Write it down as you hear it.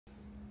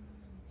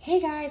Hey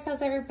guys,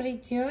 how's everybody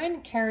doing?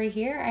 Carrie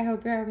here. I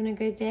hope you're having a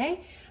good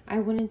day. I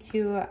wanted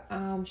to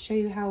show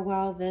you how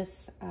well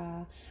this,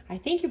 I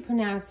think you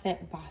pronounce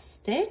it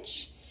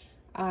Bostitch,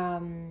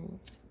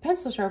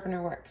 pencil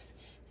sharpener works.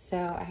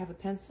 So I have a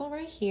pencil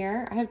right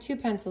here. I have two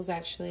pencils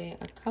actually,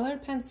 a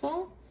colored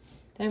pencil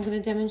that I'm going to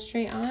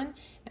demonstrate on,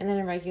 and then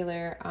a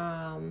regular,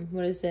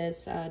 what is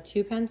this,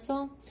 2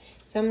 pencil.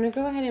 So I'm going to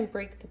go ahead and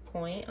break the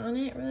point on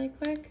it really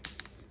quick,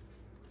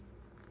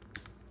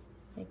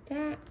 like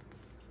that.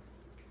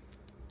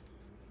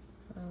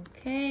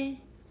 Okay,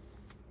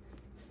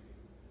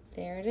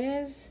 there it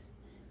is.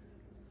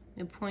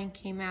 The point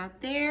came out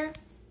there.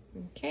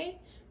 Okay,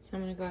 so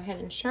I'm going to go ahead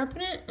and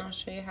sharpen it, and I'll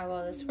show you how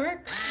well this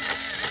works.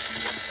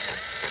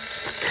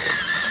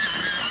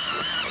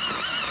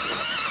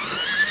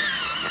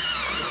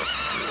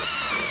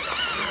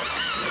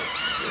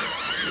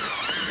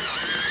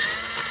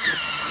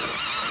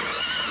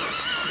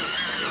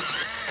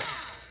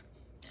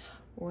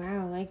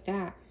 Wow, like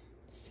that.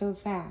 So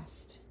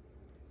fast.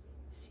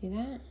 See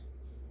that?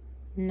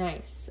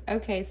 Nice.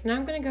 Okay, so now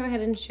I'm going to go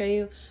ahead and show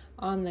you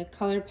on the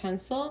colored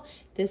pencil.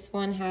 This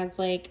one has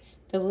like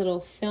the little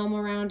film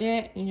around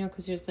it, you know,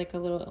 because there's like a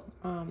little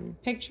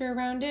picture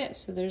around it.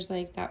 So there's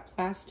like that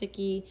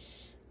plasticky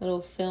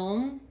little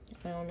film.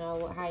 I don't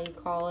know how you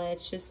call it.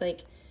 It's just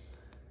like,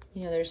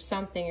 you know, there's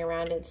something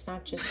around it. It's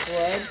not just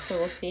wood. So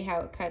we'll see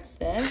how it cuts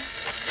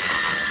this.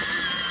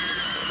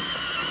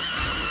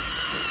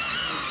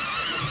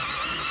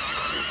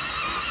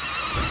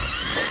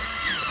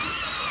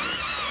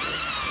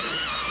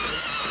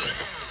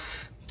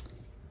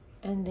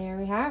 And there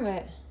we have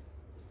it.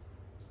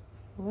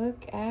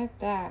 Look at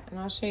that. And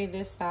I'll show you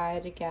this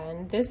side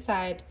again. This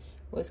side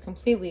was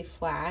completely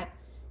flat.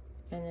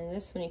 And then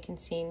this one you can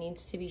see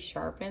needs to be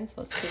sharpened.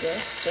 So let's do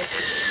this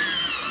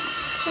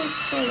just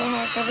for the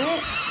heck of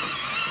it.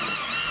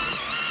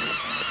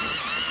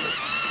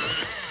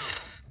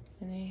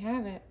 And there you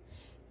have it.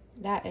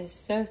 That is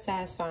so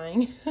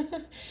satisfying.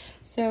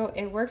 So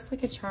it works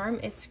like a charm.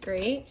 It's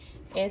great.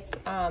 It's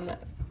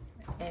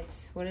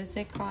what is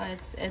it called?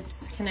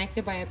 It's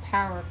connected by a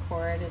power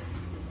cord.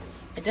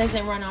 It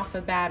doesn't run off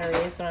a battery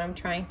is what I'm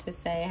trying to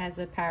say. It has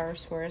a power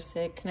source.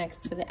 It connects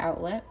to the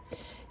outlet.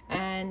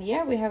 And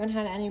yeah, we haven't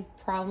had any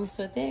problems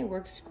with it. It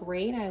works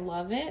great. I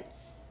love it.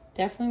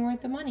 Definitely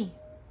worth the money.